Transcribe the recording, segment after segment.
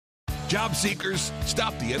Job seekers,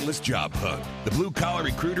 stop the endless job hunt. The Blue Collar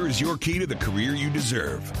Recruiter is your key to the career you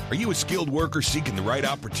deserve. Are you a skilled worker seeking the right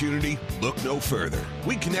opportunity? Look no further.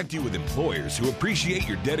 We connect you with employers who appreciate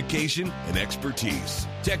your dedication and expertise.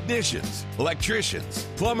 Technicians, electricians,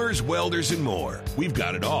 plumbers, welders, and more. We've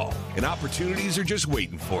got it all, and opportunities are just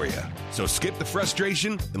waiting for you. So skip the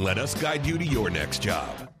frustration and let us guide you to your next job.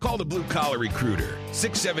 Call the Blue Collar Recruiter,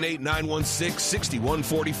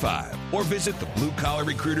 678-916-6145, or visit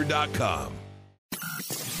thebluecollarrecruiter.com.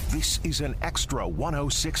 This is an Extra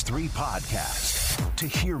 106.3 podcast. To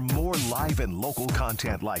hear more live and local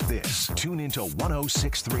content like this, tune into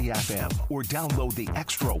 106.3 FM or download the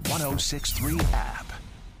Extra 106.3 app.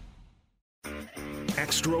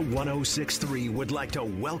 Extra 106.3 would like to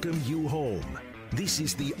welcome you home. This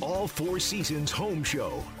is the All Four Seasons Home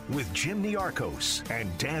Show with Jim Niarchos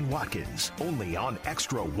and Dan Watkins, only on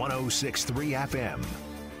Extra 106.3 FM.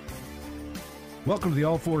 Welcome to the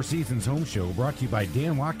All Four Seasons Home Show, brought to you by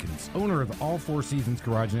Dan Watkins, owner of All Four Seasons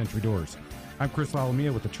Garage and Entry Doors. I'm Chris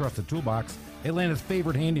Lalamia with the Trusted Toolbox, Atlanta's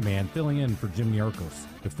favorite handyman, filling in for Jim Niarchos.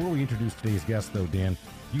 Before we introduce today's guest, though, Dan,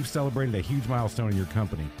 you've celebrated a huge milestone in your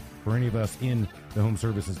company. For any of us in the home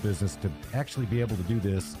services business to actually be able to do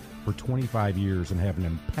this for 25 years and have an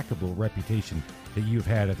impeccable reputation that you've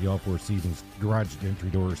had at the All Four Seasons Garage and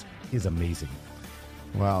Entry Doors is amazing.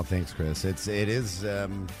 Well, thanks, Chris. It's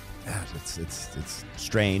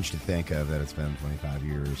strange to think of that it's been 25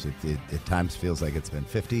 years. It at times feels like it's been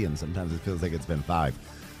 50, and sometimes it feels like it's been 5.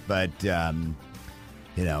 But you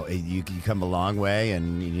come a long way,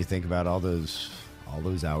 and you think about all those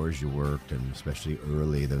hours you worked, and especially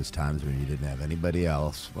early, those times when you didn't have anybody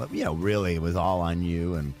else. Well, really, it was all on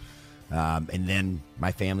you, and then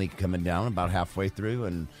my family coming down about halfway through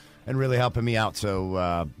and really helping me out.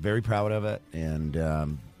 So very proud of it, and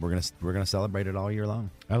we're gonna celebrate it all year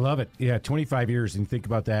long. I love it. Yeah, 25 years, and think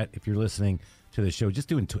about that. If you're listening to the show, just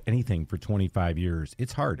doing anything for 25 years,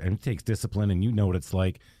 it's hard, and it takes discipline, and you know what it's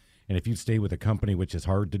like. And if you stay with a company, which is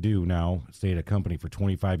hard to do now, stay at a company for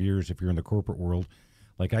 25 years if you're in the corporate world,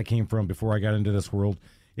 like I came from before I got into this world,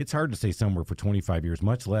 it's hard to stay somewhere for 25 years,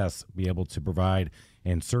 much less be able to provide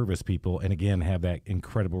and service people, and again, have that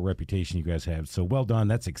incredible reputation you guys have. So well done.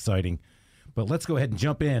 That's exciting. But let's go ahead and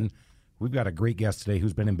jump in. We've got a great guest today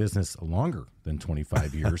who's been in business longer than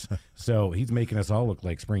 25 years. So he's making us all look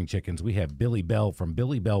like spring chickens. We have Billy Bell from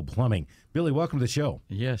Billy Bell Plumbing. Billy, welcome to the show.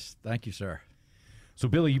 Yes, thank you, sir. So,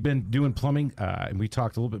 Billy, you've been doing plumbing, and we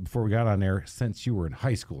talked a little bit before we got on there, since you were in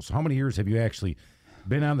high school. So how many years have you actually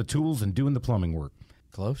been on the tools and doing the plumbing work?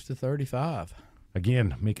 Close to 35.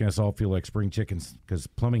 Again, making us all feel like spring chickens, because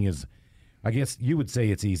plumbing is, I guess you would say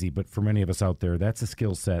it's easy, but for many of us out there, that's a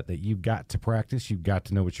skill set that you've got to practice, you've got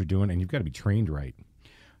to know what you're doing, and you've got to be trained right.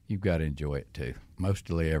 You've got to enjoy it, too.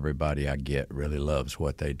 Mostly everybody I get really loves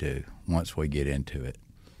what they do once we get into it.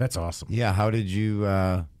 That's awesome. Yeah, how did you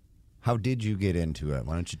get into it?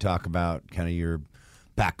 Why don't you talk about kind of your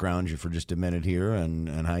background for just a minute here and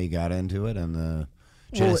how you got into it and the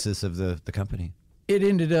genesis of the company? It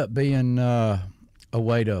ended up being a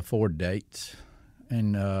way to afford dates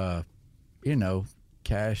and,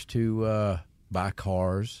 cash to buy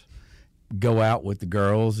cars, go out with the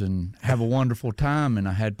girls and have a wonderful time. And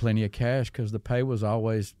I had plenty of cash because the pay was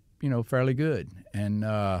always, fairly good. And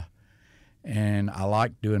I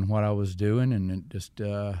liked doing what I was doing, and it just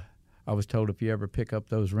I was told if you ever pick up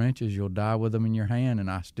those wrenches, you'll die with them in your hand, and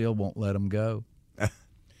I still won't let them go.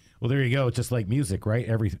 Well, there you go. It's just like music, right?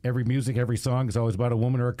 Every music, every song is always about a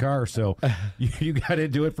woman or a car. So you got to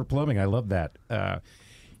do it for plumbing. I love that.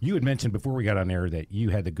 You had mentioned before we got on air that you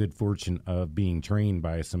had the good fortune of being trained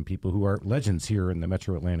by some people who are legends here in the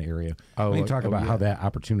metro Atlanta area. Why don't you talk about how that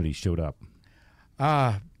opportunity showed up?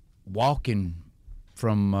 Walking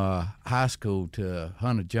from high school to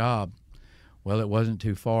hunt a job, well, it wasn't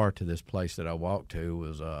too far to this place that I walked to. It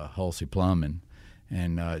was Hulsey Plumbing.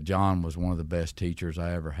 And John was one of the best teachers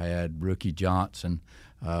I ever had. Rookie Johnson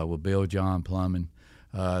with Bill John Plumbing.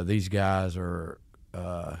 These guys are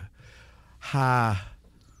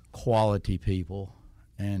high-quality people,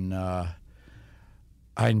 and I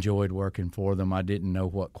enjoyed working for them. I didn't know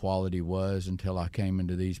what quality was until I came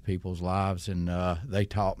into these people's lives, and they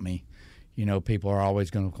taught me. People are always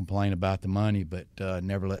going to complain about the money, but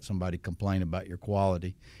never let somebody complain about your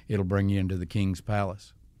quality. It'll bring you into the king's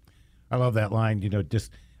palace. I love that line.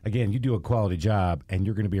 Just, again, you do a quality job, and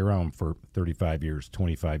you're going to be around for 35 years,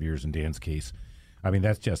 25 years in Dan's case. I mean,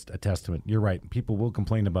 that's just a testament. You're right. People will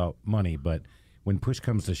complain about money, but when push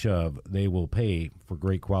comes to shove, they will pay for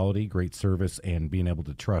great quality, great service, and being able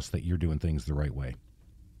to trust that you're doing things the right way.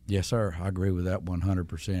 Yes, sir. I agree with that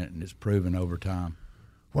 100%, and it's proven over time.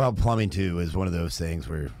 Well, plumbing, too, is one of those things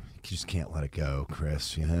where you just can't let it go,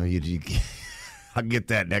 Chris. You know, you I'll get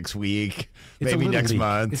that next week, It's a maybe little next leak.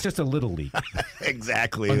 month. It's just a little leak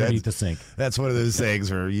Exactly. underneath the sink. That's one of those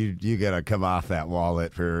things where you got to come off that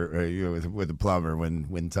wallet for with the plumber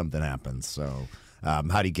when something happens. So,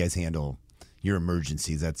 how do you guys handle your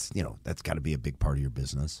emergencies? That's got to be a big part of your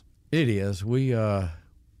business. It is. We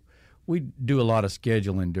do a lot of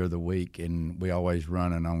scheduling during the week, and we always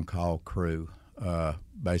run an on-call crew,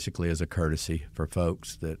 basically as a courtesy for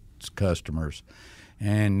folks that's customers.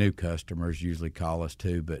 And new customers usually call us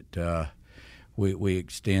too, but we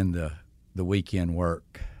extend the weekend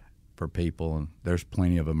work for people, and there's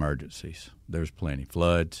plenty of emergencies. There's plenty.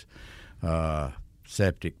 Floods,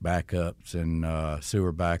 septic backups, and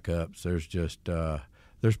sewer backups.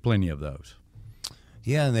 There's plenty of those.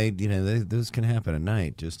 Yeah, and those can happen at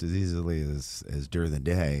night just as easily as during the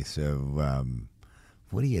day. So,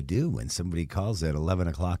 what do you do when somebody calls at 11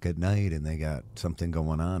 o'clock at night and they got something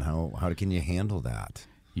going on? How can you handle that?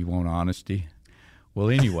 You want honesty? Well,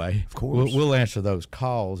 anyway, Of course. we'll answer those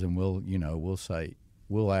calls, and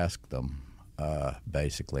we'll ask them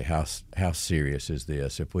basically how serious is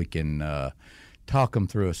this? If we can talk them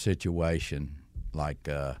through a situation like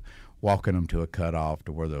walking them to a cutoff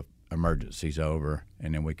to where the emergency's over,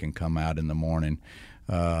 and then we can come out in the morning.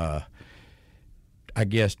 I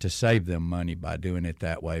guess to save them money by doing it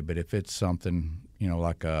that way. But if it's something,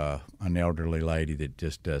 like an elderly lady that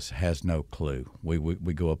just has no clue,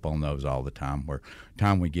 we go up on those all the time. Where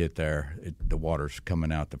time we get there, the water's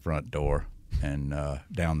coming out the front door and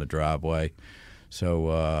down the driveway.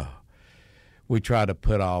 So we try to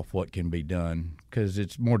put off what can be done because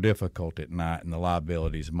it's more difficult at night and the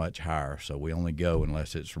liability is much higher. So we only go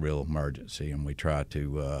unless it's a real emergency, and we try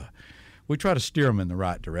to steer them in the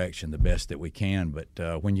right direction the best that we can.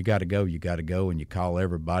 But when you got to go, and you call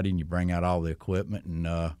everybody and you bring out all the equipment,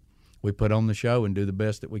 and we put on the show and do the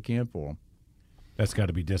best that we can for them. That's got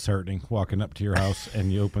to be disheartening, walking up to your house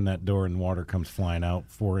and you open that door and water comes flying out,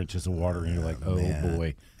 4 inches of water, and you're like, oh, man.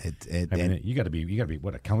 boy. You got to be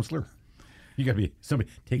what, a counselor? You got to be somebody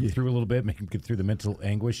take you through a little bit, make them get through the mental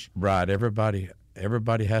anguish. Right. Everybody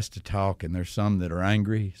has to talk, and there's some that are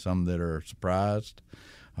angry, some that are surprised.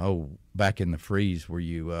 Oh, back in the freeze where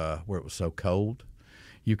it was so cold,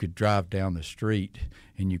 you could drive down the street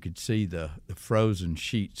and you could see the frozen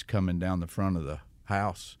sheets coming down the front of the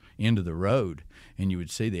house into the road, and you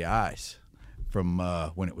would see the ice from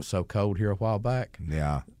when it was so cold here a while back.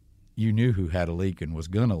 Yeah. You knew who had a leak and was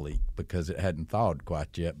going to leak because it hadn't thawed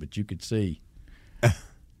quite yet, but you could see.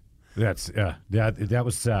 That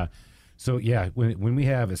was so yeah. When we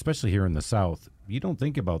have, especially here in the South, you don't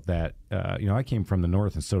think about that. I came from the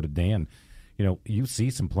North, and so did Dan. You see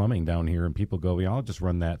some plumbing down here, and people go, I'll just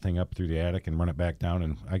run that thing up through the attic and run it back down,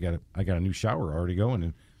 and I got a new shower already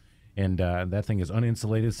going, and that thing is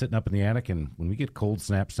uninsulated, sitting up in the attic. And when we get cold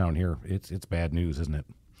snaps down here, it's bad news, isn't it?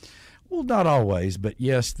 Well, not always, but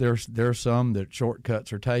yes, there's some that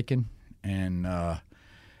shortcuts are taken, and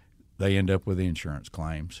they end up with insurance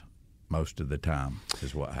claims most of the time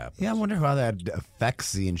is what happens. Yeah, I wonder how that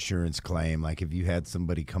affects the insurance claim. Like if you had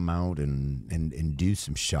somebody come out and do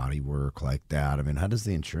some shoddy work like that, I mean, how does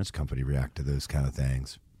the insurance company react to those kind of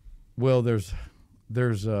things? Well, there's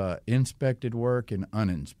inspected work and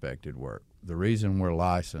uninspected work. The reason we're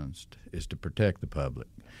licensed is to protect the public.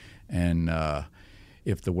 And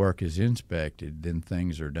if the work is inspected, then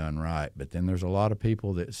things are done right. But then there's a lot of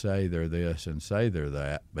people that say they're this and say they're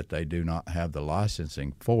that, but they do not have the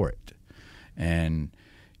licensing for it. And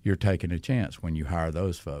you're taking a chance when you hire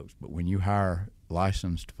those folks. But when you hire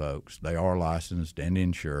licensed folks, they are licensed and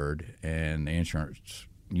insured, and the insurance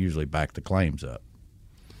usually back the claims up.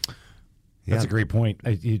 That's a great point.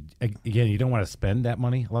 Again, you don't want to spend that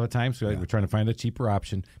money a lot of times. So we're trying to find a cheaper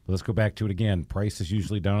option. But let's go back to it again. Price is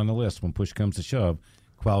usually down on the list when push comes to shove.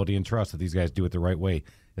 Quality and trust that these guys do it the right way,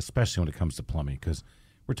 especially when it comes to plumbing, because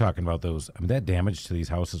we're talking about those. I mean, that damage to these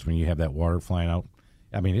houses when you have that water flying out.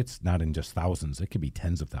 I mean, it's not in just thousands. It could be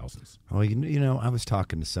tens of thousands. Well, I was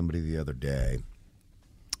talking to somebody the other day,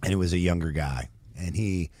 and it was a younger guy, and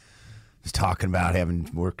he was talking about having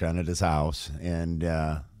worked on at his house. And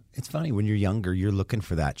it's funny, when you're younger, you're looking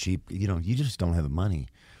for that cheap, you just don't have the money.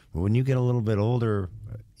 But when you get a little bit older,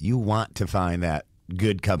 you want to find that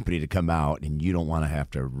good company to come out, and you don't want to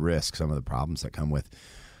have to risk some of the problems that come with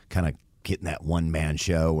kind of getting that one-man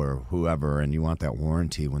show or whoever, and you want that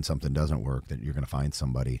warranty when something doesn't work, that you're going to find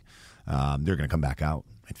somebody. They're going to come back out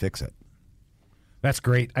and fix it. That's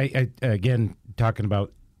great. I again, talking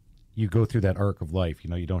about you go through that arc of life,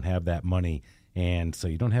 you don't have that money, and so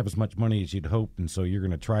you don't have as much money as you'd hoped, and so you're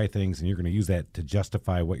going to try things, and you're going to use that to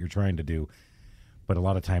justify what you're trying to do. but a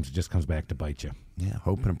lot of times it just comes back to bite you. Yeah,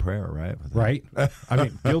 hope and prayer, right? Right. I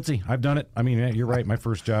mean, guilty. I've done it. I mean, you're right. My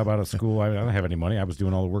first job out of school, I don't have any money. I was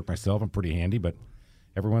doing all the work myself. I'm pretty handy, but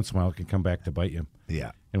every once in a while it can come back to bite you.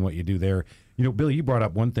 Yeah. And what you do there. You know, Billy, you brought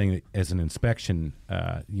up one thing that as an inspection,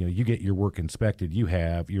 you get your work inspected. You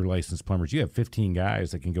have your licensed plumbers. You have 15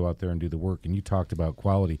 guys that can go out there and do the work, and you talked about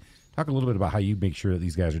quality. Talk a little bit about how you make sure that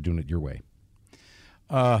these guys are doing it your way.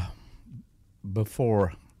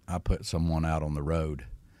 Before I put someone out on the road,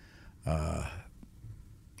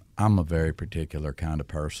 I'm a very particular kind of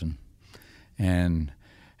person, and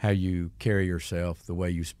how you carry yourself, the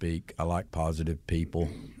way you speak. I like positive people.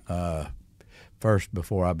 First,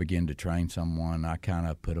 before I begin to train someone, I kind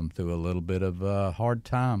of put them through a little bit of a hard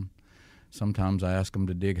time. Sometimes I ask them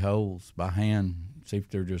to dig holes by hand, see if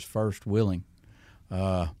they're just first willing.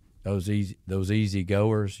 Those easy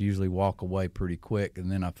goers usually walk away pretty quick,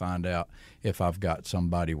 and then I find out if I've got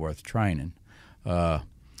somebody worth training. My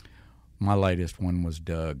latest one was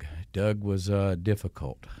Doug. Doug was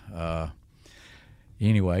difficult.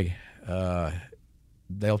 Anyway,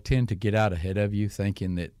 they'll tend to get out ahead of you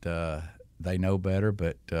thinking that they know better,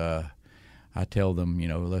 but I tell them,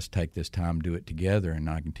 let's take this time, do it together, and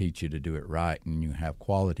I can teach you to do it right, and you have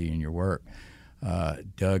quality in your work.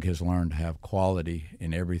 Doug has learned to have quality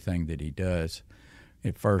in everything that he does.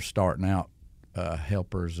 At first, starting out,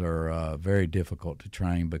 helpers are very difficult to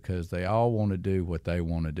train because they all want to do what they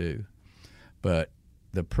want to do. But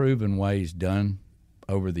the proven ways done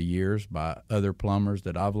over the years by other plumbers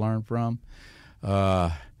that I've learned from,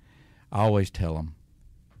 I always tell them,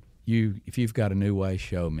 if you've got a new way,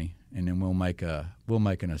 show me, and then we'll make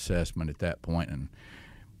an assessment at that point, and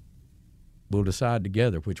we'll decide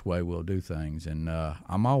together which way we'll do things. And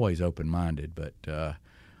I'm always open-minded, but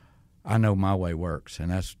I know my way works,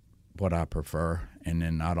 and that's what I prefer. And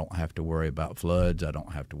then I don't have to worry about floods. I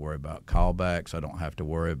don't have to worry about callbacks. I don't have to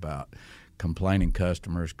worry about complaining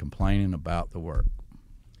customers, complaining about the work.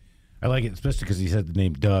 I like it, especially because he said the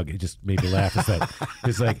name Doug. It just made me laugh.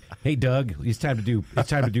 It's like, hey, Doug, it's time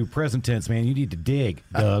to do present tense, man. You need to dig,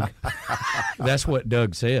 Doug. That's what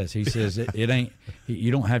Doug says. He says it ain't. You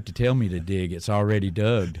don't have to tell me to dig. It's already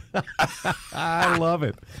dug. I love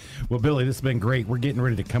it. Well, Billy, this has been great. We're getting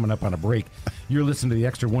ready to coming up on a break. You're listening to the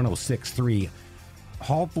Extra 106.3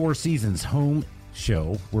 All Four Seasons Home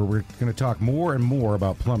Show, where we're going to talk more and more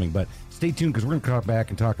about plumbing. But stay tuned, because we're going to come back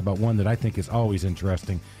and talk about one that I think is always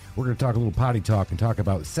interesting. We're going to talk a little potty talk and talk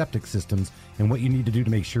about septic systems and what you need to do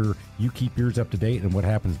to make sure you keep yours up to date and what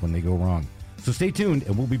happens when they go wrong. So stay tuned,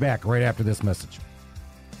 and we'll be back right after this message.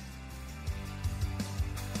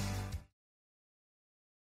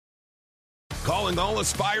 Calling all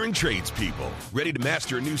aspiring tradespeople. Ready to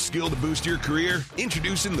master a new skill to boost your career?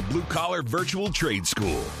 Introducing the Blue Collar Virtual Trade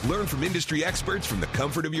School. Learn from industry experts from the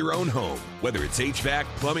comfort of your own home. Whether it's HVAC,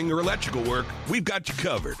 plumbing, or electrical work, we've got you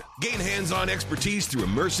covered. Gain hands-on expertise through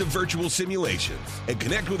immersive virtual simulations and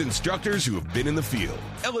connect with instructors who have been in the field.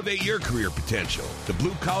 Elevate your career potential. The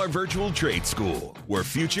Blue Collar Virtual Trade School, where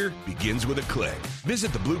future begins with a click.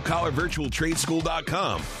 Visit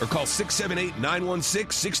thebluecollarvirtualtradeschool.com or call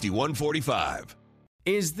 678-916-6145.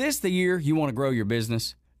 Is this the year you want to grow your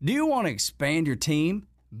business? Do you want to expand your team?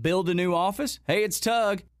 Build a new office? Hey, it's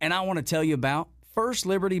Tug, and I want to tell you about First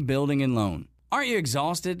Liberty Building and Loan. Aren't you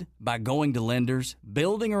exhausted by going to lenders,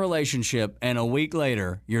 building a relationship, and a week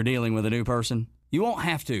later, you're dealing with a new person? You won't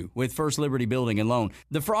have to with First Liberty Building and Loan.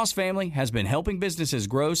 The Frost family has been helping businesses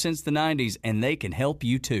grow since the 90s, and they can help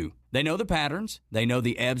you too. They know the patterns, they know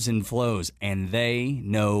the ebbs and flows, and they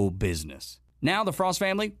know business. Now the Frost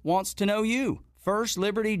family wants to know you.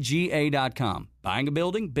 FirstLibertyGA.com. Buying a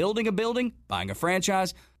building, building a building, buying a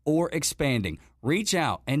franchise, or expanding. Reach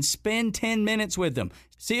out and spend 10 minutes with them.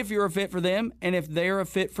 See if you're a fit for them and if they're a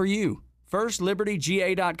fit for you.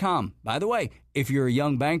 FirstLibertyGA.com. By the way, if you're a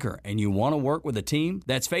young banker and you want to work with a team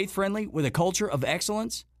that's faith-friendly with a culture of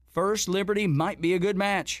excellence, First Liberty might be a good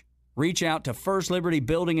match. Reach out to First Liberty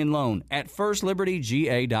Building and Loan at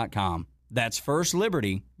FirstLibertyGA.com. That's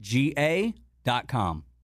FirstLibertyGA.com.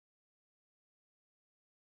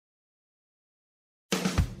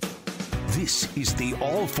 This is the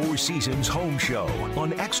All Four Seasons Home Show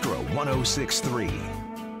on Extra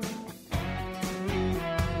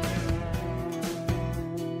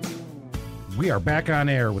 106.3. We are back on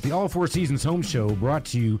air with the All Four Seasons Home Show, brought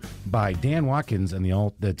to you by Dan Watkins and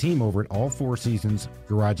the team over at All Four Seasons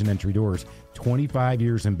Garage and Entry Doors. 25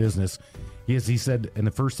 years in business. As he said in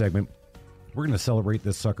the first segment, we're going to celebrate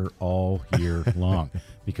this sucker all year long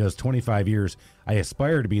because 25 years, I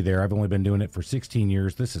aspire to be there. I've only been doing it for 16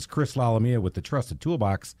 years. This is Chris Lalamia with the Trusted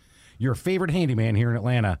Toolbox, your favorite handyman here in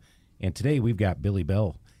Atlanta. And today we've got Billy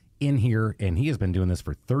Bell in here, and he has been doing this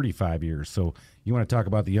for 35 years. So you want to talk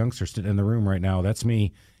about the youngster sitting in the room right now? That's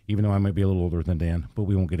me, even though I might be a little older than Dan, but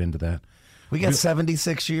we won't get into that. We got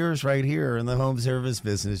 76 years right here in the home service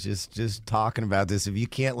business just talking about this. If you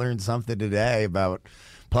can't learn something today about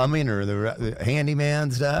plumbing or the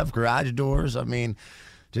handyman stuff, garage doors, I mean,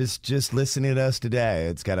 just listening to us today.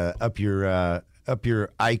 It's got to up your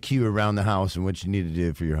IQ around the house and what you need to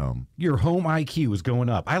do for your home. Your home IQ is going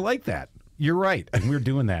up. I like that. You're right, and we're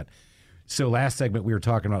doing that. So last segment, we were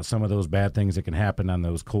talking about some of those bad things that can happen on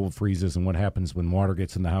those cold freezes and what happens when water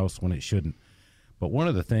gets in the house when it shouldn't. But one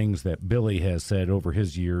of the things that Billy has said over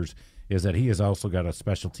his years is that he has also got a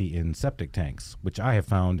specialty in septic tanks, which I have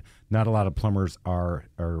found not a lot of plumbers are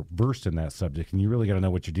versed in that subject. And you really got to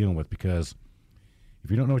know what you're dealing with, because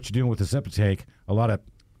if you don't know what you're doing with the septic tank, a lot of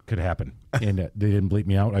could happen. And they didn't bleep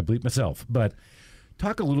me out. I bleeped myself. But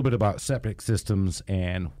talk a little bit about septic systems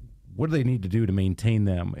and what do they need to do to maintain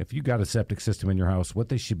them. If you got a septic system in your house, what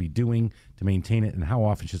they should be doing to maintain it, and how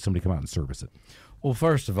often should somebody come out and service it? Well,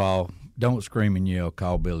 first of all, don't scream and yell,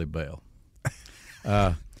 call Billy Bell.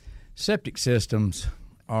 Septic systems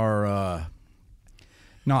are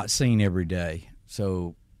not seen every day,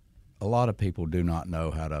 so a lot of people do not know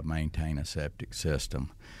how to maintain a septic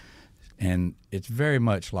system. And it's very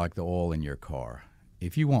much like the oil in your car.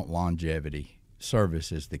 If you want longevity,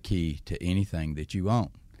 service is the key to anything that you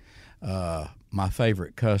own. My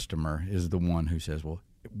favorite customer is the one who says, well,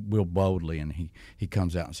 Will boldly, and he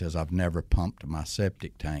comes out and says, I've never pumped my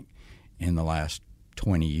septic tank in the last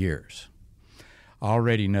 20 years. I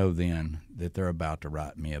already know then that they're about to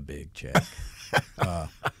write me a big check.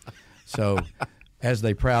 So as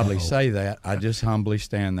they proudly say that, I just humbly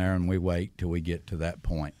stand there and we wait till we get to that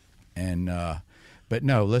point. And but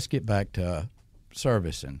no, let's get back to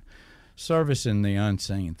servicing. Servicing, the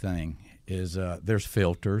unseen thing is there's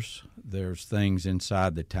filters, there's things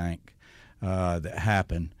inside the tank that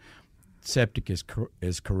happen. Septic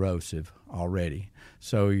is corrosive already,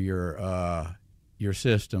 so your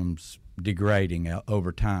system's degrading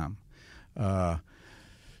over time.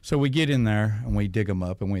 So we get in there and we dig them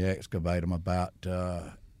up and we excavate them about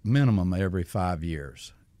minimum every 5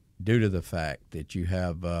 years, due to the fact that you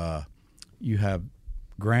have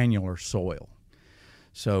granular soil.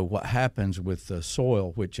 So what happens with the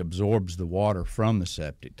soil, which absorbs the water from the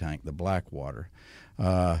septic tank, the black water,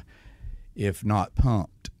 if not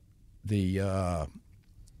pumped, the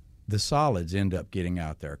solids end up getting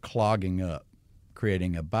out there, clogging up,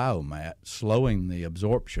 creating a biomat, slowing the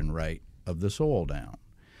absorption rate of the soil down.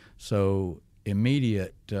 So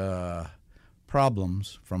immediate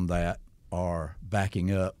problems from that are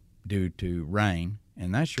backing up due to rain,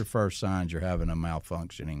 and that's your first signs you're having a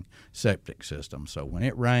malfunctioning septic system. So when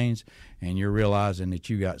it rains and you're realizing that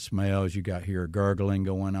you got smells, you got here gurgling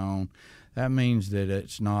going on, that means that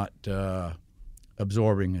it's not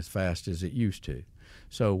absorbing as fast as it used to.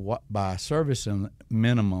 So by servicing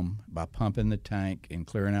minimum, by pumping the tank and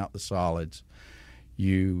clearing out the solids,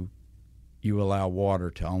 you allow water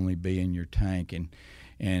to only be in your tank,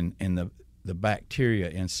 and the bacteria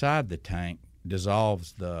inside the tank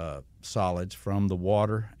dissolves the solids from the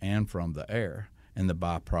water and from the air, and the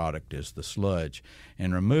byproduct is the sludge.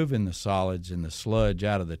 And removing the solids and the sludge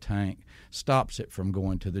out of the tank stops it from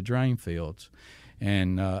going to the drain fields.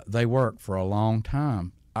 And they work for a long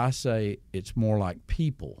time. I say it's more like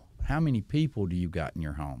people. How many people do you got in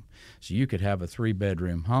your home? So you could have a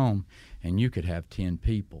 3-bedroom home and you could have 10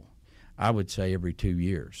 people. I would say every 2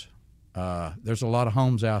 years. There's a lot of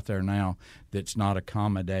homes out there now that's not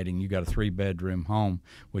accommodating. You got a 3-bedroom home,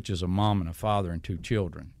 which is a mom and a father and 2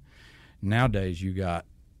 children. Nowadays, you got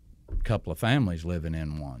a couple of families living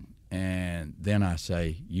in one. And then I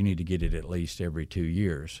say you need to get it at least every 2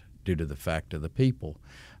 years due to the fact of the people.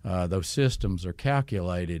 Those systems are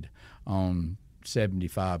calculated on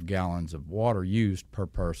 75 gallons of water used per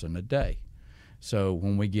person a day. So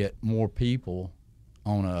when we get more people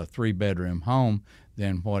on a 3-bedroom home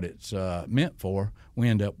than what it's meant for, we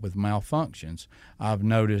end up with malfunctions. I've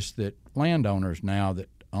noticed that landowners now that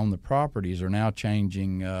own the properties are now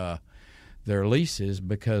changing their leases,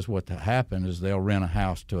 because what happens is they'll rent a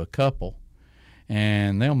house to a couple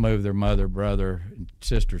and they'll move their mother, brother,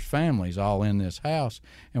 sister's families all in this house,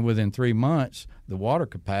 and within 3 months the water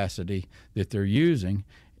capacity that they're using,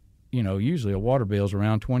 usually a water bill is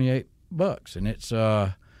around $28, and it's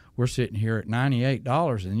we're sitting here at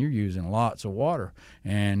 $98, and you're using lots of water,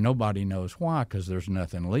 and nobody knows why, because there's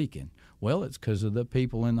nothing leaking. Well, it's because of the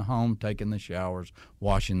people in the home taking the showers,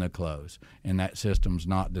 washing the clothes, and that system's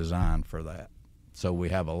not designed for that. So we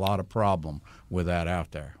have a lot of problem with that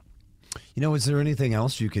out there. Is there anything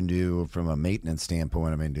else you can do from a maintenance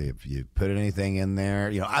standpoint? I mean, if you put anything in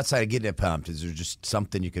there, outside of getting it pumped, is there just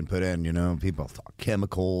something you can put in, people thought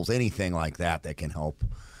chemicals, anything like that can help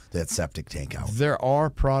that septic tank out? There are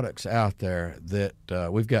products out there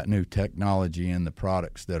that we've got new technology in the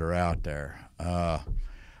products that are out there.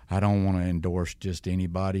 I don't want to endorse just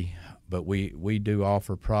anybody, but we do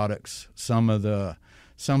offer products. Some of the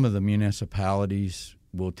municipalities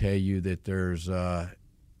will tell you that there's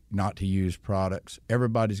not to use products.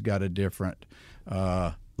 Everybody's got a different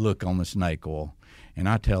look on the snake oil. And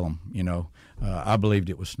I tell them, I believed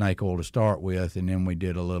it was snake oil to start with, and then we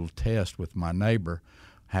did a little test with my neighbor,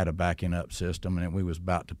 had a backing up system, and we was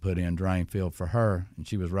about to put in drain field for her, and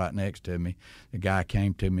she was right next to me. The guy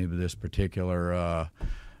came to me with this particular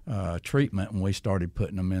treatment, and we started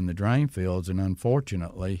putting them in the drain fields, and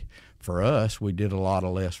unfortunately for us, we did a lot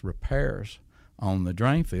of less repairs on the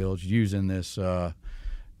drain fields using this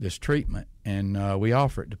this treatment, and we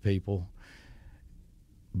offer it to people,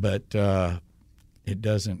 but it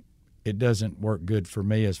doesn't work good for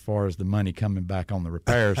me as far as the money coming back on the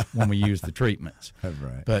repairs when we use the treatments.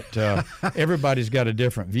 Right. But everybody's got a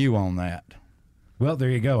different view on that. Well, there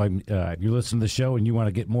you go. If you listen to the show and you want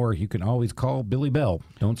to get more, you can always call Billy Bell.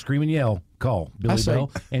 Don't scream and yell. Call Billy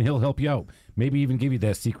Bell, and he'll help you out. Maybe even give you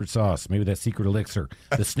that secret sauce, maybe that secret elixir,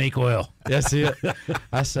 the snake oil. That's it.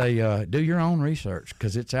 I say do your own research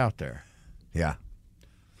because it's out there. Yeah.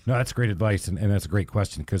 No, that's great advice, and that's a great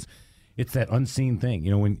question because it's that unseen thing.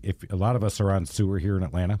 If a lot of us are on sewer here in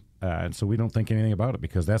Atlanta, and so we don't think anything about it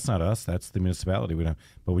because that's not us. That's the municipality. We don't.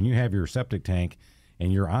 But when you have your septic tank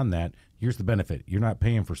and you're on that, here's the benefit. You're not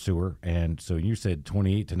paying for sewer. And so you said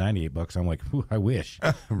 $28 to $98. I'm like, I wish.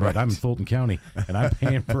 Right. But I'm in Fulton County, and I'm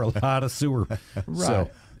paying for a lot of sewer. Right. So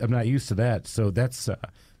I'm not used to that. So that's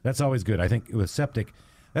always good. I think with septic,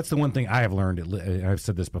 that's the one thing I have learned. I've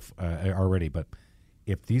said this before, already, but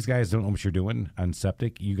if these guys don't know what you're doing on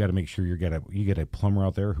septic, you got to make sure you get a plumber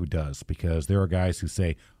out there who does, because there are guys who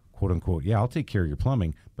say, quote unquote, yeah, I'll take care of your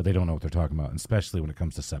plumbing, but they don't know what they're talking about, especially when it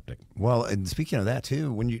comes to septic. Well, and speaking of that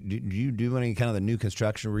too, when do you do any kind of the new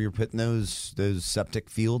construction where you're putting those septic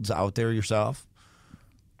fields out there yourself?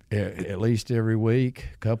 At least every week,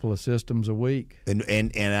 a couple of systems a week. And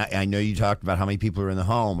I know you talked about how many people are in the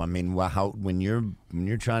home. I mean, when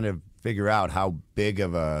you're trying to figure out how big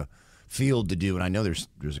of a field to do, and I know there's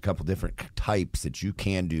a couple different types that you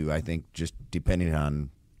can do. I think just depending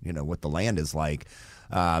on what the land is like.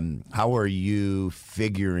 How are you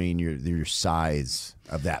figuring your size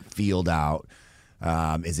of that field out?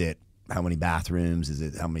 Is it how many bathrooms? Is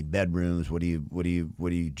it how many bedrooms? What do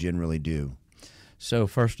you generally do? So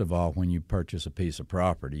first of all, when you purchase a piece of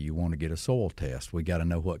property, you want to get a soil test. We got to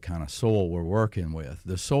know what kind of soil we're working with.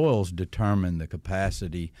 The soils determine the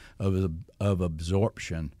capacity of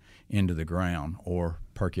absorption into the ground, or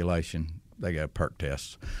percolation. They got perk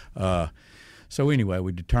tests. So anyway,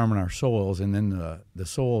 we determine our soils, and then the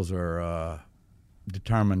soils are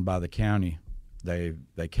determined by the county. They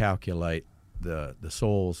calculate the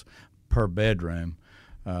soils per bedroom,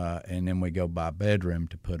 and then we go by bedroom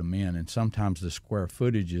to put them in. And sometimes the square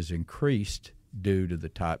footage is increased due to the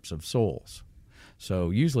types of soils. So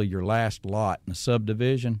usually your last lot in a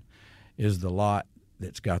subdivision is the lot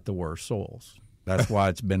that's got the worst soils. That's why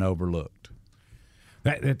it's been overlooked.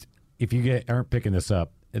 If you aren't picking this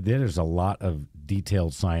up, there's a lot of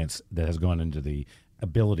detailed science that has gone into the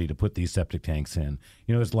ability to put these septic tanks in.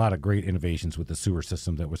 There's a lot of great innovations with the sewer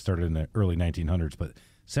system that was started in the early 1900s, but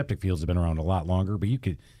septic fields have been around a lot longer. But you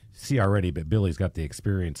could see already, but Billy's got the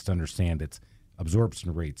experience to understand its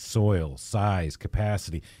absorption rates, soil, size,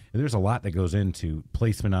 capacity. And there's a lot that goes into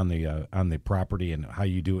placement on the property and how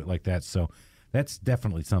you do it like that. So that's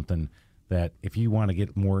definitely something that if you want to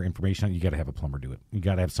get more information on, you got to have a plumber do it. You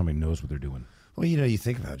got to have somebody who knows what they're doing. Well, you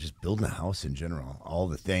think about just building a house in general, all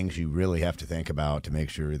the things you really have to think about to make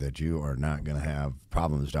sure that you are not going to have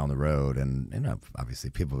problems down the road. And obviously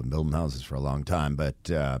people have been building houses for a long time, but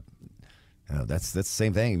that's the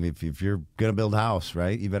same thing. If you're going to build a house,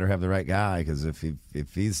 right, you better have the right guy, because if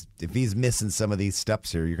he's missing some of these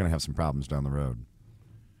steps here, you're going to have some problems down the road.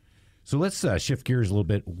 So let's shift gears a little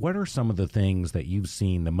bit. What are some of the things that you've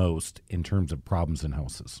seen the most in terms of problems in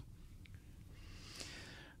houses?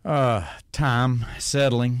 Time,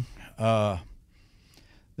 settling. The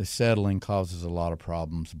settling causes a lot of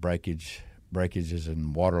problems. Breakages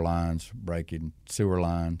in water lines, breaking sewer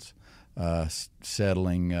lines.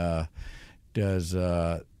 Settling does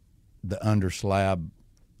the under slab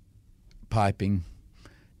piping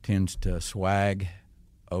tends to swag.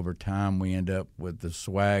 Over time, we end up with the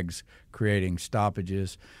swags creating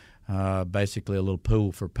stoppages. basically a little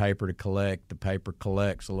pool for paper to collect. The paper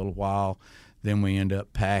collects a little while, then we end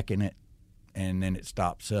up packing it, and then it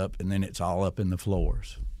stops up, and then it's all up in the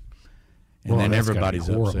floors. And then that's gotta be everybody's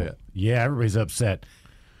horrible. upset. Yeah, everybody's upset.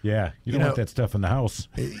 Yeah, you don't want that stuff in the house.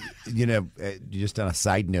 Just on a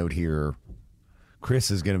side note here, Chris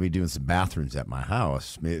is going to be doing some bathrooms at my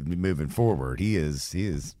house moving forward. He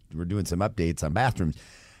is. We're doing some updates on bathrooms,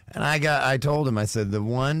 and I told him, I said, the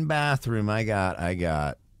one bathroom I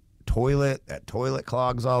got toilet. That toilet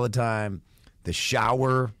clogs all the time. The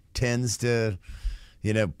shower tends to,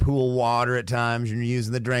 pool water at times when you're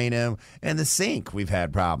using the Drano, and the sink. We've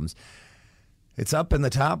had problems. It's up in the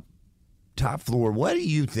top floor. What do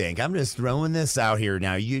you think? I'm just throwing this out here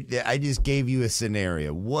now. I just gave you a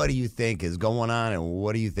scenario. What do you think is going on, and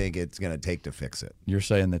what do you think it's going to take to fix it? You're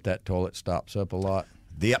saying that toilet stops up a lot?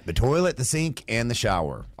 The toilet, the sink, and the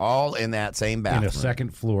shower, all in that same bathroom. In a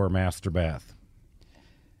second floor master bath.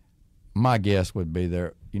 My guess would be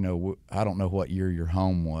there. I don't know what year your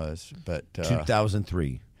home was, but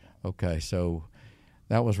 2003. Okay, so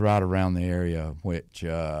that was right around the area which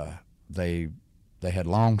they had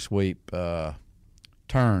long sweep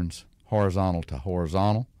turns, horizontal to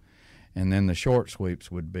horizontal, and then the short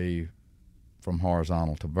sweeps would be from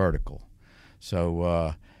horizontal to vertical.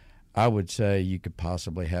 So I would say you could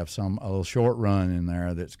possibly have a little short run in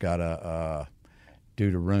there that's got due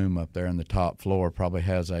to room up there in the top floor, probably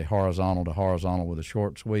has a horizontal to horizontal with a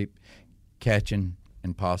short sweep catching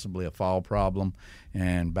and possibly a fall problem,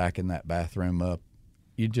 and backing that bathroom up.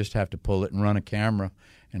 You just have to pull it and run a camera,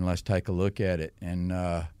 and let's take a look at it. And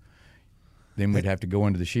then we'd have to go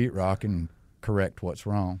into the sheetrock and correct what's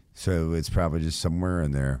wrong. So it's probably just somewhere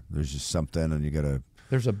in there. There's just something, and you got to.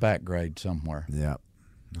 There's a back grade somewhere. Yeah.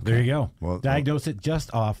 Okay. There you go. Well, diagnose it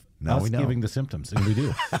just off us giving the symptoms, and we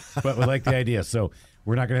do. But we like the idea. So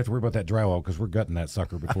we're not going to have to worry about that drywall because we're gutting that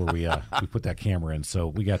sucker before we put that camera in. So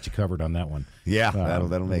we got you covered on that one. Yeah, that'll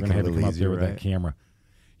make it a little easier, with that camera.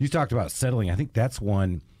 You talked about settling. I think that's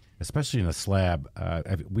one, especially in a slab.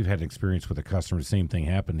 We've had an experience with a customer. The same thing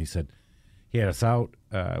happened. He said he had us out.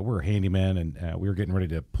 We're a handyman, and we were getting ready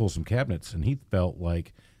to pull some cabinets, and he felt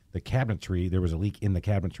like the cabinetry, there was a leak in the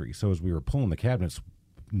cabinetry. So as we were pulling the cabinets,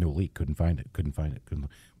 no leak. Couldn't find it.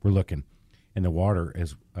 We're looking. And the water,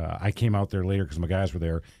 as I came out there later because my guys were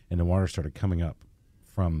there, and the water started coming up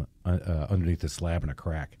from underneath the slab in a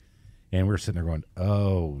crack. And we were sitting there going,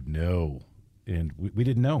 oh, no. And we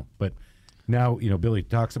didn't know. But now, Billy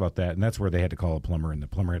talks about that, and that's where they had to call a plumber, and the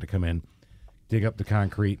plumber had to come in, dig up the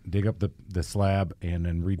concrete, dig up the slab, and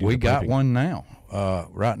then redo We the got piping. one now.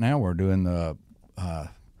 Right now we're doing the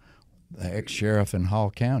ex-sheriff in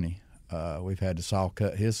Hall County. We've had to saw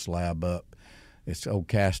cut his slab up. It's old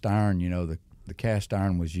cast iron. The cast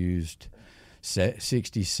iron was used 60s,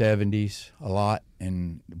 70s a lot,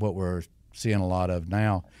 and what we're seeing a lot of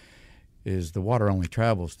now is the water only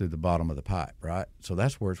travels through the bottom of the pipe, right? So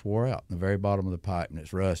that's where it's wore out, the very bottom of the pipe, and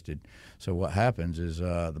it's rusted. So what happens is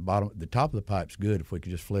the top of the pipe's good. If we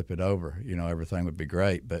could just flip it over, everything would be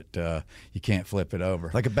great. But you can't flip it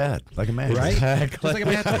over. Like a bed, like a mattress. Right? Exactly. Just like a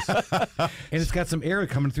mattress. And it's got some air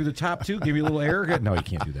coming through the top, too. Give you a little air. No, you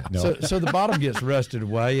can't do that. No. So the bottom gets rusted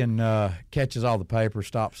away and catches all the paper,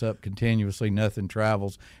 stops up continuously, nothing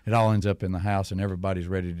travels. It all ends up in the house, and everybody's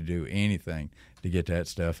ready to do anything to get that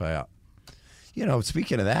stuff out.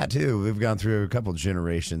 Speaking of that, too, we've gone through a couple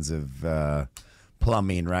generations of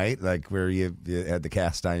plumbing, right? Like where you had the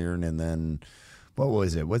cast iron, and then what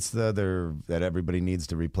was it? What's the other that everybody needs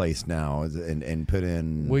to replace now and put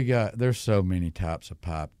in? There's so many types of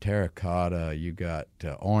pipe. Terracotta, you got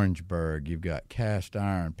Orangeburg, you've got cast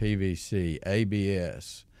iron, PVC,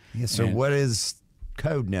 ABS. Yeah, so what is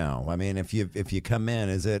code now? I mean, if you come in,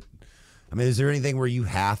 is there anything where you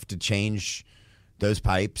have to change those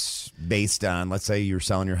pipes based on, let's say you're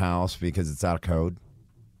selling your house because it's out of code?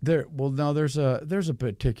 There's a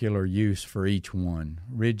particular use for each one.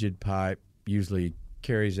 Rigid pipe usually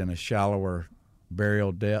carries in a shallower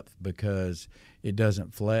burial depth because it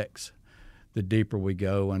doesn't flex. The deeper we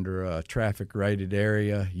go under a traffic rated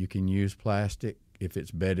area, you can use plastic if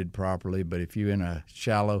it's bedded properly. But if you're in a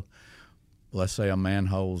shallow, let's say a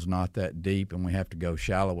manhole's not that deep and we have to go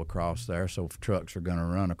shallow across there, so if trucks are going to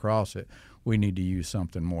run across it, we need to use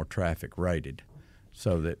something more traffic rated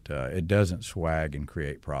so that it doesn't swag and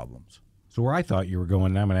create problems. So where I thought you were going,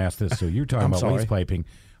 and I'm going to ask this. So you're talking about waste piping.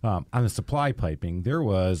 On the supply piping, there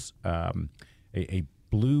was a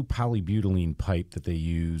blue polybutylene pipe that they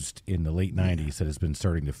used in the late 90s that has been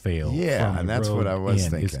starting to fail. Yeah, and that's what I was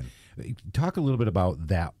thinking. Talk a little bit about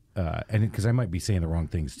that, and because I might be saying the wrong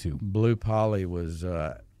things too. Blue poly was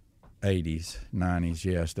 80s, 90s,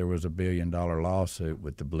 yes, there was a $1 billion lawsuit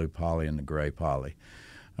with the blue poly and the gray poly.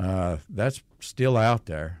 That's still out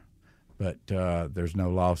there, but there's no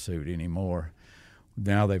lawsuit anymore.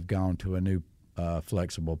 Now they've gone to a new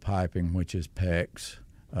flexible piping, which is PEX.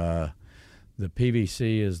 The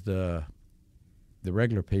PVC is the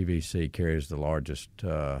regular PVC carries the largest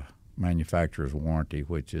manufacturer's warranty,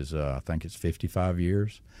 which is I think it's 55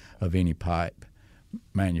 years of any pipe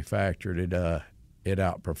manufactured. It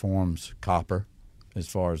outperforms copper as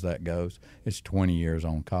far as that goes. It's 20 years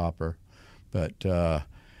on copper, but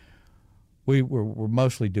we're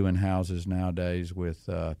mostly doing houses nowadays with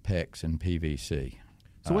PEX and PVC.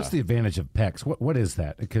 So what's the advantage of PEX? What is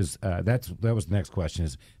that? Because that was the next question.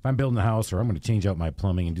 Is if I'm building a house or I'm going to change out my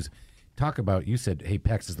plumbing and just talk about. You said, hey,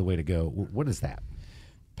 PEX is the way to go. What is that?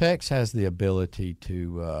 PEX has the ability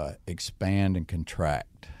to expand and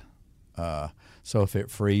contract. So if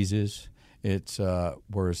it freezes, it's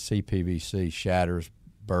whereas CPVC shatters,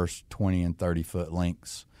 bursts 20 and 30-foot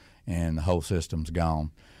lengths, and the whole system's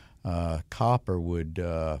gone. Copper would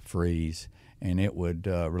freeze, and it would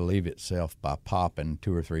relieve itself by popping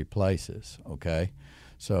 2 or 3 places, okay?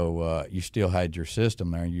 So you still had your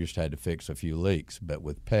system there, and you just had to fix a few leaks. But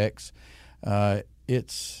with PEX,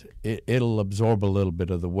 it'll absorb a little bit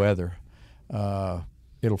of the weather.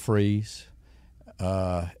 It'll freeze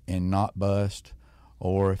and not bust,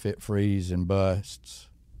 or if it freezes and busts,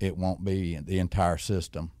 it won't be the entire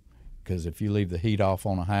system. Because if you leave the heat off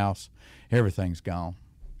on a house, everything's gone.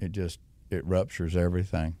 It ruptures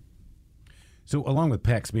everything. So along with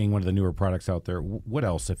PEX being one of the newer products out there, what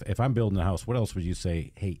else? If I'm building a house, what else would you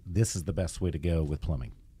say, hey, this is the best way to go with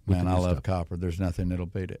plumbing? Man, I love copper. There's nothing that'll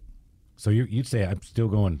beat it. So you'd say I'm still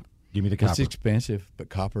going, give me the copper. It's expensive, but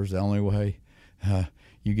copper's the only way.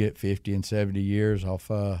 You get 50 and 70 years off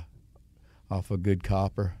a good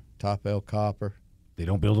copper, Top L copper. They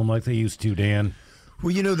don't build them like they used to, Dan.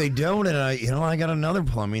 Well, they don't, and I got another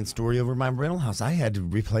plumbing story over my rental house. I had to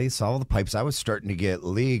replace all the pipes. I was starting to get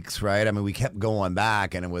leaks, right? I mean, we kept going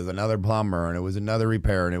back, and it was another plumber, and it was another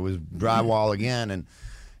repair, and it was drywall again,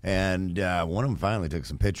 and one of them finally took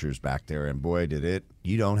some pictures back there, and boy, did it!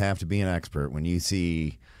 You don't have to be an expert when you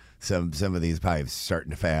see some of these pipes starting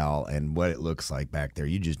to fail and what it looks like back there.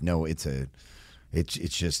 You just know it's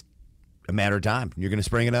just a matter of time. You're going to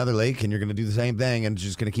spring another leak, and you're going to do the same thing, and it's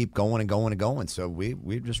just going to keep going and going and going. So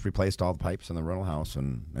we've just replaced all the pipes in the rental house,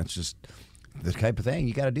 and that's just the type of thing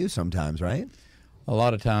you got to do sometimes, right? A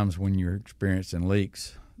lot of times when you're experiencing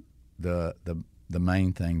leaks, the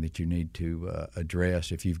main thing that you need to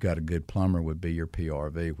address, if you've got a good plumber, would be your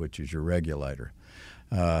PRV, which is your regulator.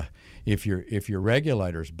 If your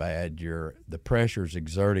regulator's bad, the pressure's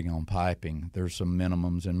exerting on piping. There's some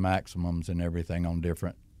minimums and maximums and everything on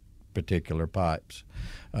different particular pipes.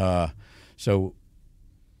 So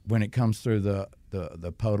when it comes through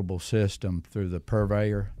the potable system through the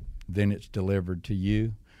purveyor, then it's delivered to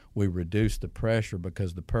you. We reduce the pressure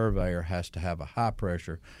because the purveyor has to have a high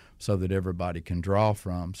pressure so that everybody can draw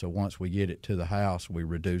from. So once we get it to the house, we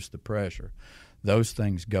reduce the pressure. Those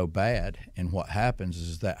things go bad, and what happens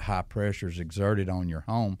is that high pressure is exerted on your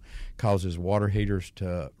home, causes water heaters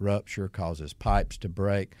to rupture, causes pipes to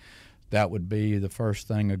break. That would be the first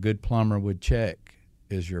thing a good plumber would check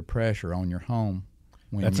is your pressure on your home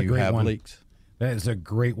when you have leaks. That is a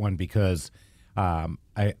great one because here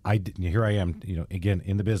I am, again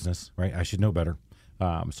in the business, right? I should know better.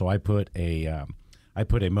 So I put a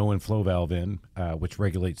Moen flow valve in, which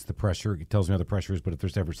regulates the pressure. It tells me how the pressure is, but if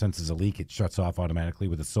there's ever senses a leak, it shuts off automatically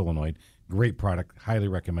with a solenoid. Great product, highly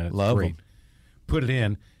recommend it. Love great. them. Put it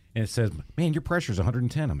in, and it says, "Man, your pressure's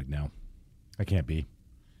 110." I'm like, "No, I can't be."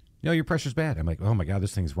 Your pressure's bad. I'm like, "Oh my God,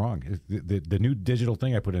 this thing's wrong." The new digital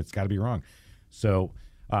thing I put in, it's got to be wrong. So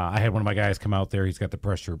I had one of my guys come out there. He's got the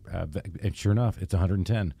pressure, and sure enough, it's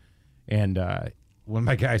 110. And one of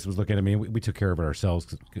my guys was looking at me, and we took care of it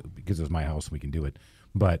ourselves because it was my house and we can do it.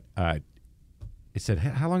 But it said,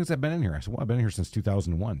 "How long has that been in here?" I said, "Well, I've been in here since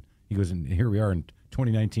 2001. He goes, "And here we are in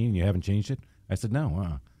 2019, and you haven't changed it?" I said,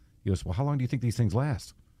 "No." He goes, "Well, how long do you think these things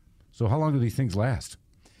last?" So how long do these things last?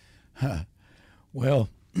 Well,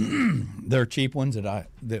 there are cheap ones that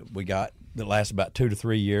we got that last about 2 to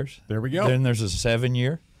 3 years. There we go. Then there's a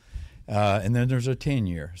 7-year, and then there's a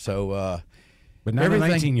 10-year. So, but not a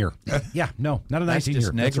 19-year. Yeah, no, not a 19-year. That's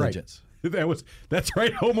just negligence. That's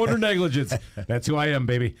right, homeowner negligence. That's who I am,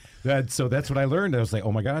 baby. So that's what I learned. I was like,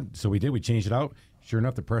 oh my God. So we changed it out. Sure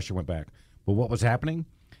enough, the pressure went back. But what was happening?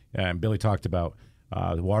 And Billy talked about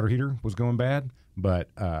the water heater was going bad, but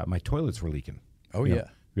my toilets were leaking. Oh yeah.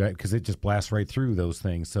 right? Because it just blasts right through those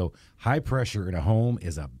things. So high pressure in a home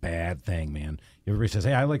is a bad thing, man. Everybody says,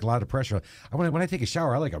 hey, I like a lot of pressure. When I take a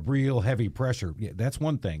shower, I like a real heavy pressure. Yeah, that's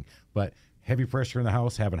one thing. But heavy pressure in the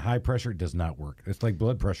house, having high pressure does not work. It's like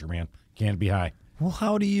blood pressure, man. Can't be high. Well,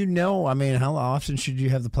 how do you know? I mean, how often should you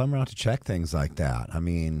have the plumber out to check things like that? I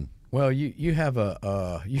mean, well, you have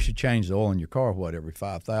you should change the oil in your car, every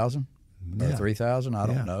 5,000 or 3,000? I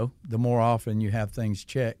don't know. The more often you have things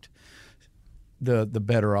checked, the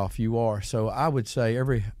better off you are. So I would say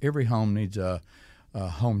every home needs a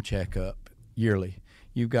home checkup yearly.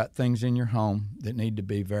 You've got things in your home that need to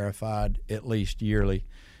be verified at least yearly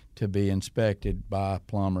to be inspected by a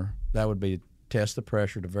plumber. That would be test the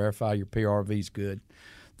pressure to verify your PRV's good.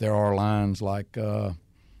 There are lines like your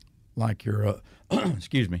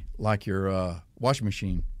like your washing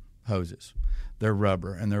machine hoses. They're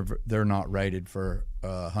rubber and they're not rated for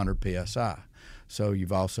 100 psi. So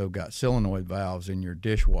you've also got solenoid valves in your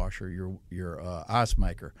dishwasher, your ice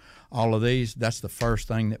maker. All of these, that's the first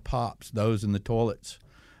thing that pops. Those in the toilets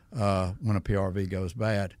when a PRV goes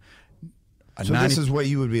bad. So this is what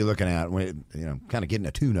you would be looking at when, kind of getting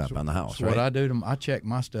a tune-up on the house, so right? What I do, I check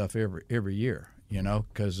my stuff every year,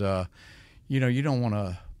 because you don't want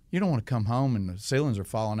to come home and the ceilings are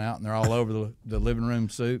falling out and they're all over the living room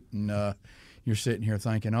suite, and you're sitting here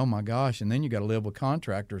thinking, oh my gosh, and then you got to live with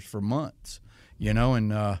contractors for months.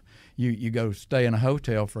 And you go stay in a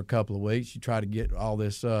hotel for a couple of weeks. You try to get all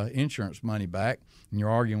this insurance money back, and you're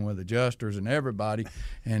arguing with adjusters and everybody,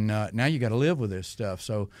 and now you got to live with this stuff.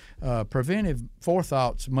 So preventive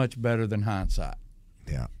forethoug's much better than hindsight.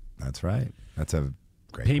 Yeah, that's right. That's a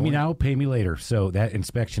great Pay point. me now, pay me later. So that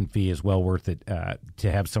inspection fee is well worth it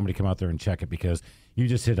to have somebody come out there and check it, because you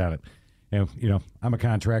just hit on it. I'm a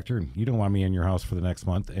contractor, and you don't want me in your house for the next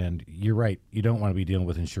month. And you're right. You don't want to be dealing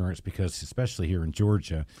with insurance, because especially here in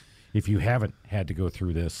Georgia, if you haven't had to go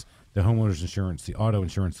through this, the homeowner's insurance, the auto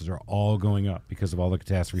insurances are all going up because of all the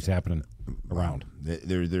catastrophes happening around.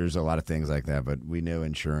 There's a lot of things like that, but we know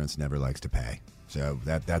insurance never likes to pay. So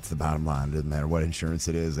that's the bottom line. It doesn't matter what insurance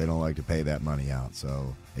it is. They don't like to pay that money out.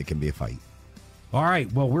 So it can be a fight. All right.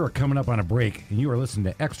 Well, we're coming up on a break, and you are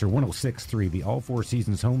listening to Extra 106.3, the All Four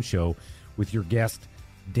Seasons Home Show, with your guest,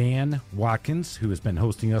 Dan Watkins, who has been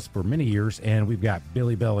hosting us for many years, and we've got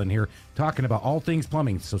Billy Bell in here talking about all things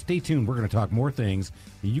plumbing. So stay tuned. We're going to talk more things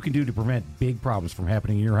that you can do to prevent big problems from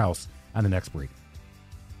happening in your house on the next break.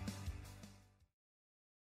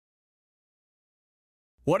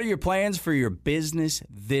 What are your plans for your business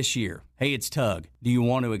this year? Hey, it's Tug. Do you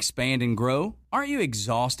want to expand and grow? Aren't you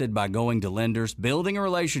exhausted by going to lenders, building a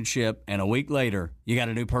relationship, and a week later, you got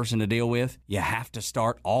a new person to deal with? You have to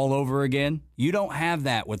start all over again? You don't have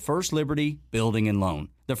that with First Liberty Building and Loan.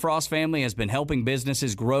 The Frost family has been helping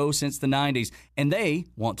businesses grow since the 90s, and they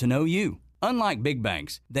want to know you. Unlike big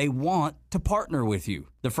banks, they want to partner with you.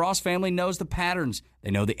 The Frost family knows the patterns. They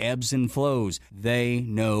know the ebbs and flows. They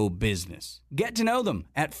know business. Get to know them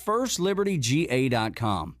at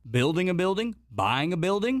firstlibertyga.com. Building a building, buying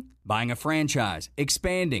a franchise,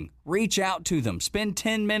 expanding. Reach out to them. Spend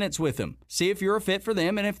 10 minutes with them. See if you're a fit for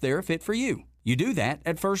them and if they're a fit for you. You do that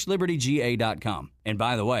at firstlibertyga.com. And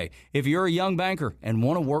by the way, if you're a young banker and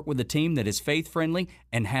want to work with a team that is faith-friendly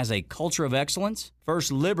and has a culture of excellence,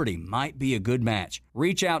 First Liberty might be a good match.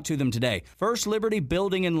 Reach out to them today. First Liberty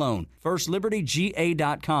Building and Loan.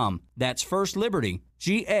 firstlibertyga.com. That's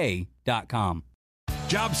firstlibertyga.com.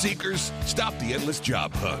 Job seekers, stop the endless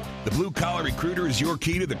job hunt. The Blue Collar Recruiter is your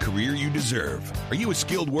key to the career you deserve. Are you a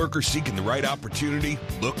skilled worker seeking the right opportunity?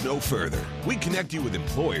 Look no further. We connect you with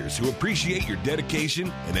employers who appreciate your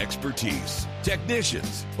dedication and expertise.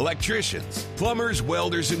 Technicians, electricians, plumbers,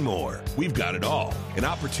 welders, and more. We've got it all, and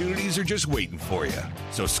opportunities are just waiting for you.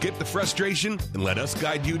 So skip the frustration and let us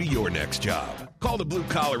guide you to your next job. Call the Blue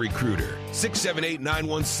Collar Recruiter,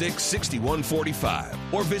 678-916-6145,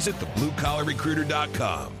 or visit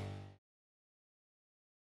thebluecollarrecruiter.com.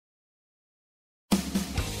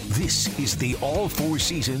 This is the All Four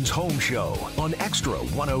Seasons Home Show on Extra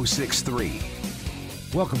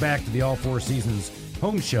 106.3. Welcome back to the All Four Seasons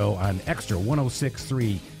Home Show on Extra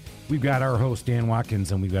 106.3. We've got our host, Dan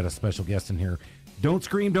Watkins, and we've got a special guest in here. Don't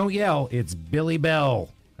scream, don't yell. It's Billy Bell.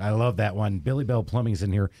 I love that one. Billy Bell Plumbing's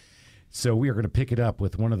in here. So we are going to pick it up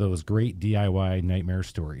with one of those great DIY nightmare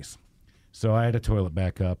stories. So I had a toilet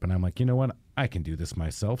back up, and I'm like, you know what? I can do this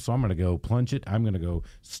myself. So I'm going to go plunge it. I'm going to go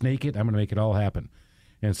snake it. I'm going to make it all happen.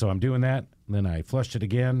 And so I'm doing that. Then I flushed it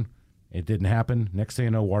again. It didn't happen. Next thing I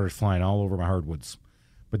know, water's flying all over my hardwoods.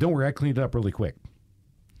 But don't worry, I cleaned it up really quick.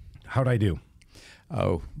 How'd I do?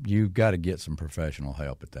 Oh, you've got to get some professional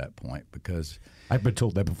help at that point because I've been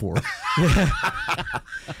told that before.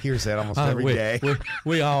 Hears that almost every day.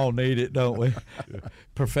 We all need it, don't we?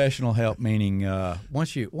 Professional help meaning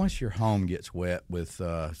once your home gets wet with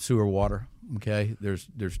sewer water. Okay, there's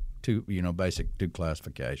two basic two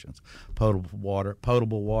classifications: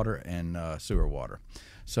 potable water, and sewer water.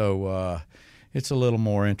 So it's a little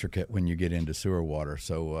more intricate when you get into sewer water.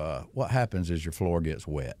 So what happens is your floor gets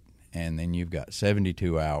wet. And then you've got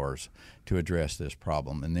 72 hours to address this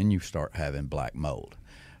problem, and then you start having black mold.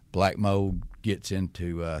 Black mold gets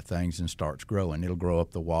into things and starts growing. It'll grow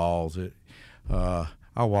up the walls. I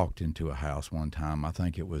walked into a house one time. I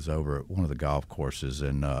think it was over at one of the golf courses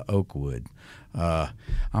in Oakwood.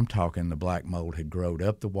 I'm talking the black mold had growed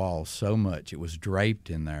up the walls so much it was draped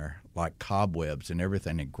in there like cobwebs and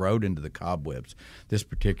everything. It growed into the cobwebs. This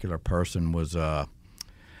particular person was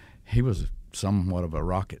he was somewhat of a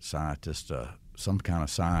rocket scientist, some kind of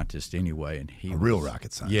scientist anyway, and he real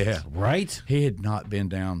rocket scientist. Yeah, Right? he had not been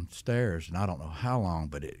downstairs, and I don't know how long,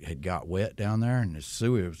 but it had got wet down there, and the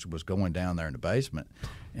sewage was going down there in the basement.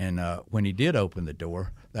 And when he did open the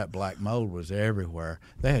door, that black mold was everywhere.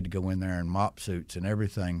 They had to go in there in mop suits and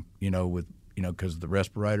everything, because of the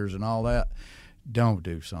respirators and all that. Don't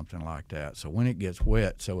do something like that. So when it gets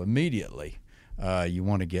wet, so immediately you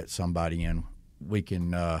want to get somebody in. We can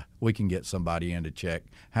get somebody in to check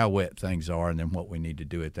how wet things are and then what we need to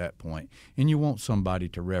do at that point. And you want somebody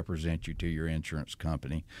to represent you to your insurance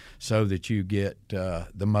company so that you get the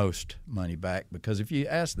most money back. Because if you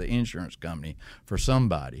ask the insurance company for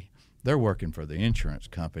somebody, they're working for the insurance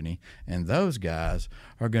company, and those guys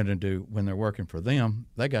are going to do, when they're working for them,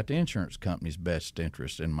 they got the insurance company's best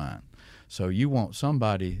interest in mind. So you want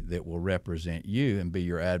somebody that will represent you and be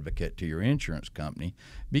your advocate to your insurance company.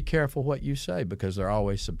 Be careful what you say because they're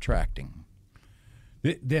always subtracting.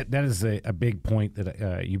 That is a big point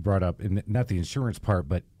that you brought up, and not the insurance part,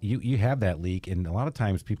 but you have that leak, and a lot of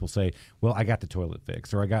times people say, well, I got the toilet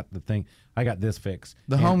fixed, or I got this fixed.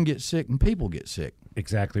 The home gets sick and people get sick.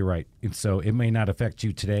 Exactly right. And so it may not affect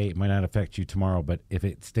you today, it might not affect you tomorrow, but if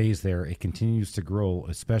it stays there, it continues to grow,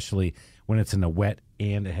 especially when it's in a wet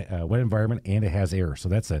environment and it has air. So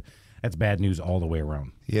that's bad news all the way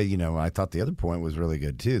around. Yeah, I thought the other point was really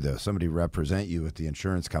good too, though. Somebody represent you with the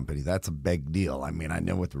insurance company. That's a big deal. I mean, I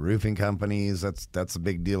know with the roofing companies, that's a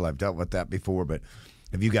big deal. I've dealt with that before, but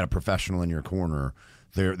if you got a professional in your corner,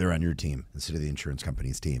 they're on your team instead of the insurance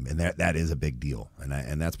company's team, and that is a big deal.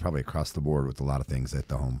 And that's probably across the board with a lot of things at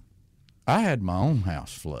the home. I had my own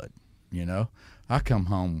house flood. I come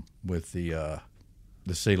home with the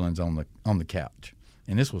ceilings on the couch,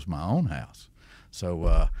 and this was my own house.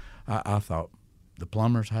 So I thought the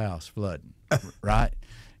plumber's house flooding, right?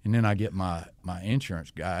 And then I get my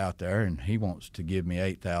insurance guy out there, and he wants to give me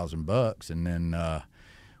 $8,000, and then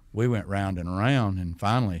we went round and around, and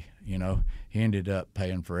finally, he ended up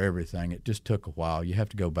paying for everything. It just took a while. You have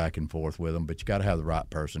to go back and forth with him, but you got to have the right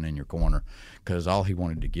person in your corner because all he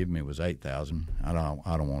wanted to give me was $8,000. I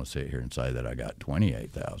don't want to sit here and say that I got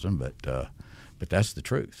 $28,000, but that's the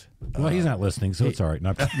truth. Well, he's not listening, so it's all right.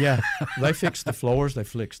 Yeah, they fixed the floors, they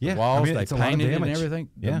fixed the walls, they painted it and everything.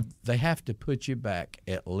 Yeah. They have to put you back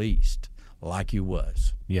at least like you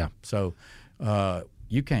was. Yeah. So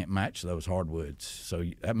you can't match those hardwoods. So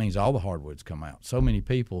that means all the hardwoods come out. So many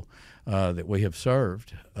people that we have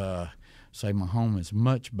served say my home is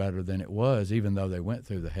much better than it was, even though they went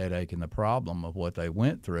through the headache and the problem of what they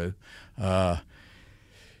went through.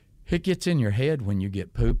 It gets in your head when you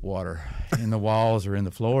get poop water in the walls or in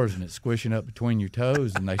the floors and it's squishing up between your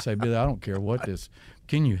toes, and they say, Billy, I don't care what this,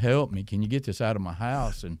 can you help me? Can you get this out of my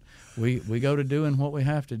house? And we go to doing what we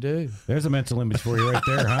have to do. There's a mental image for you right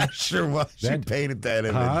there, huh? Sure was. She painted that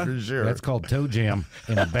image for sure. That's called toe jam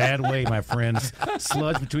in a bad way, my friends.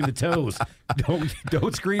 Sludge between the toes.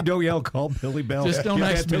 Don't scream, don't yell. Call Billy Bell. Just don't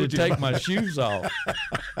Get ask that me toe to take jam. my shoes off.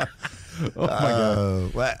 Oh, my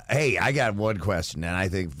God. Well, hey, I got one question, and I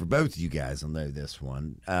think for both of you guys, I'll know this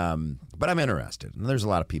one. But I'm interested. And there's a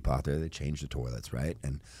lot of people out there that change the toilets, right?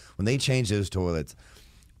 And when they change those toilets,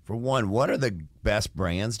 for one, what are the best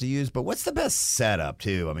brands to use? But what's the best setup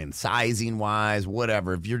too? I mean, sizing wise,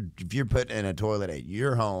 whatever. If you're putting in a toilet at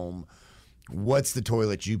your home, what's the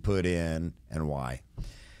toilet you put in and why?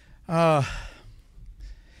 Not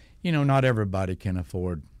everybody can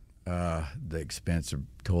afford the expensive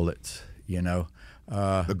toilets.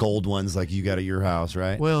 The gold ones like you got at your house,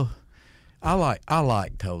 right? Well, I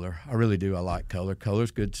like Kohler. I really do. I like Kohler.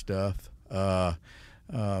 Kohler's good stuff.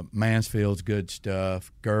 Mansfield's good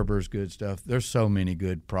stuff. Gerber's good stuff. There's so many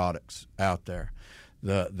good products out there.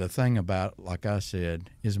 The thing about, like I said,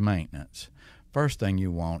 is maintenance. First thing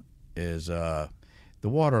you want is the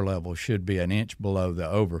water level should be an inch below the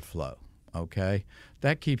overflow, okay?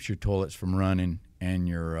 That keeps your toilets from running and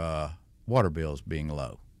your water bills being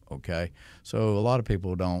low, okay? So a lot of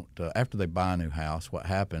people don't, after they buy a new house, what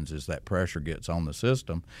happens is that pressure gets on the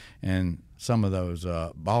system, and some of those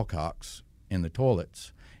ball cocks in the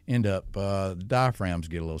toilets end up, the diaphragms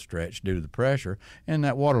get a little stretched due to the pressure, and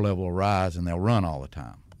that water level will rise and they'll run all the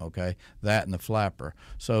time, okay? That and the flapper.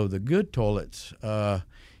 So the good toilets,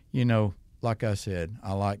 like I said,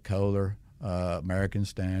 I like Kohler, American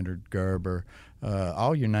Standard, Gerber,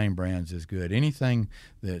 all your name brands is good. Anything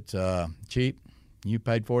that's cheap, you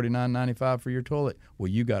paid $49.95 for your toilet. Well,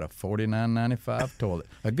 you got a $49.95 toilet.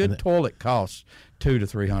 A good toilet costs $200 to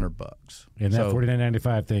 $300. And that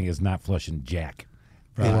 $49.95 thing is not flushing jack.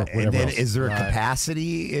 And then is there a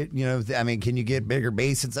capacity? Can you get bigger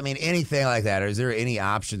basins? I mean, anything like that? Or is there any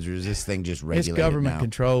options, or is this thing just regulated? It's government now?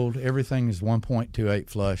 controlled. Everything is 1.28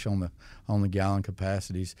 flush on the gallon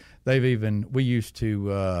capacities. We used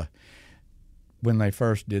to when they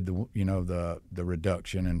first did the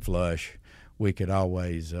reduction in flush, we could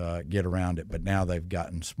always get around it. But now they've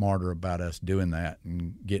gotten smarter about us doing that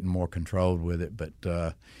and getting more controlled with it. But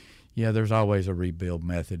there's always a rebuild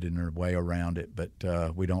method and a way around it, but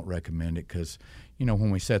we don't recommend it because, when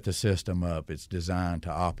we set the system up, it's designed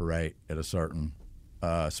to operate at a certain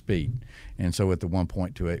speed. And so with the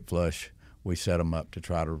 1.28 flush, we set them up to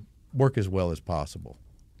try to work as well as possible.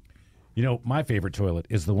 My favorite toilet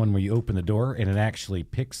is the one where you open the door and it actually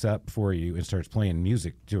picks up for you and starts playing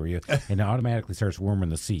music to you and it automatically starts warming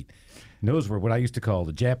the seat. And those were what I used to call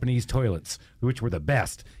the Japanese toilets, which were the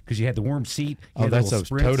best because you had the warm seat. That's those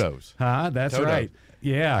Totos. Huh? That's Toto. right.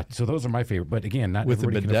 Yeah. So those are my favorite. But again, not with the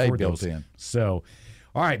everybody can bidet afford built those. in. So,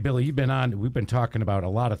 all right, Billy, you've been on. We've been talking about a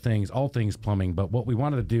lot of things, all things plumbing. But what we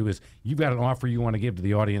wanted to do is you've got an offer you want to give to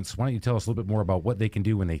the audience. Why don't you tell us a little bit more about what they can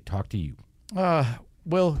do when they talk to you?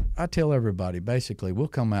 Well, I tell everybody, basically, we'll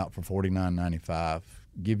come out for $49.95,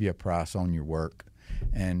 give you a price on your work.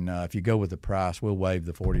 And if you go with the price, we'll waive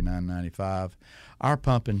the $49.95. Our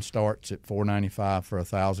pumping starts at $4.95 for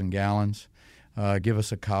 1,000 gallons. Give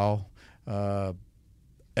us a call.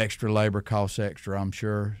 Extra labor costs extra, I'm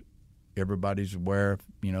sure. Everybody's aware,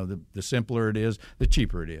 the simpler it is, the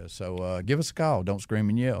cheaper it is. So give us a call. Don't scream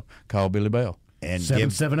and yell. Call Billy Bell. And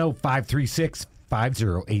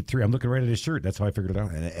 770-536-5083. I'm looking right at his shirt. That's how I figured it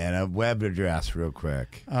out. And a web address real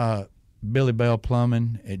quick.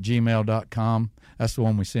 BillyBellPlumbing@gmail.com. That's the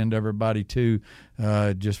one we send everybody to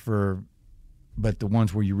but the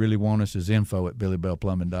ones where you really want us is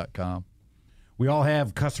info@BillyBellPlumbing.com. We all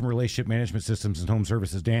have customer relationship management systems and home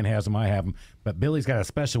services. Dan has them, I have them. But Billy's got a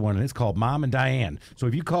special one, and it's called Mom and Diane. So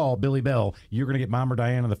if you call Billy Bell, you're going to get Mom or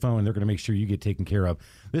Diane on the phone, and they're going to make sure you get taken care of.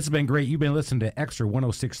 This has been great. You've been listening to Extra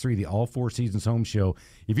 106.3, the All Four Seasons Home Show.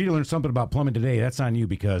 If you learned something about plumbing today, that's on you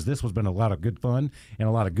because this has been a lot of good fun and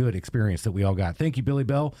a lot of good experience that we all got. Thank you, Billy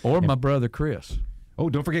Bell. My brother, Chris. Oh,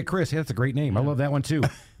 don't forget Chris. Yeah, that's a great name. I love that one, too.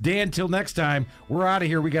 Dan, till next time, we're out of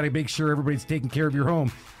here. We got to make sure everybody's taking care of your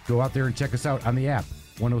home. Go out there and check us out on the app.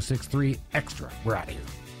 106.3 Extra. We're out of here.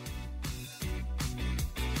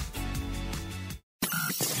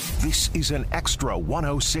 This is an Extra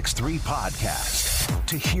 106.3 podcast.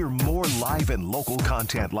 To hear more live and local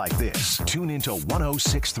content like this, tune into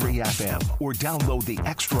 106.3 FM or download the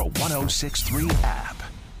Extra 106.3 app.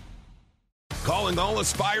 Calling all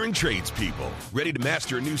aspiring tradespeople. Ready to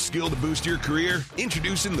master a new skill to boost your career?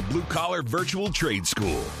 Introducing the Blue Collar Virtual Trade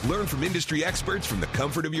School. Learn from industry experts from the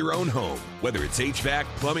comfort of your own home. Whether it's HVAC,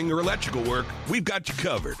 plumbing, or electrical work, we've got you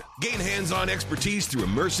covered. Gain hands-on expertise through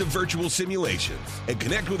immersive virtual simulations and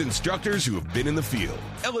connect with instructors who have been in the field.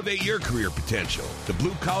 Elevate your career potential. The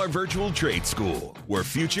Blue Collar Virtual Trade School, where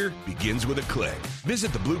future begins with a click.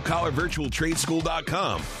 Visit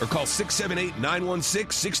thebluecollarvirtualtradeschool.com or call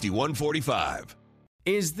 678-916-6145.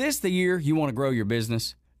 Is this the year you want to grow your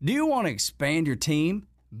business? Do you want to expand your team?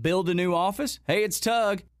 Build a new office? Hey, it's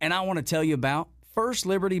Tug, and I want to tell you about First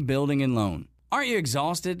Liberty Building and Loan. Aren't you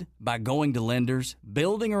exhausted by going to lenders,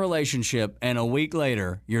 building a relationship, and a week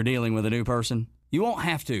later, you're dealing with a new person? You won't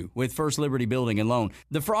have to with First Liberty Building and Loan.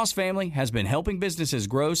 The Frost family has been helping businesses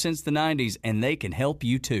grow since the 90s, and they can help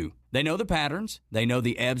you too. They know the patterns, they know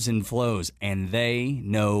the ebbs and flows, and they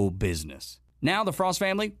know business. Now the Frost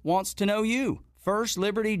family wants to know you.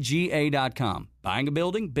 FirstLibertyGA.com. Buying a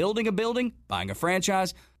building, building a building, buying a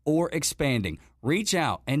franchise, or expanding. Reach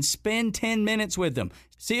out and spend 10 minutes with them.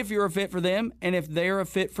 See if you're a fit for them and if they're a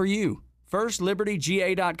fit for you.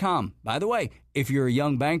 FirstLibertyGA.com. By the way, if you're a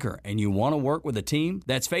young banker and you want to work with a team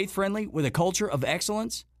that's faith-friendly with a culture of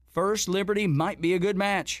excellence, First Liberty might be a good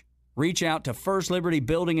match. Reach out to First Liberty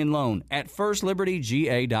Building and Loan at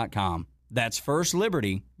FirstLibertyGA.com. That's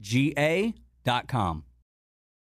FirstLibertyGA.com.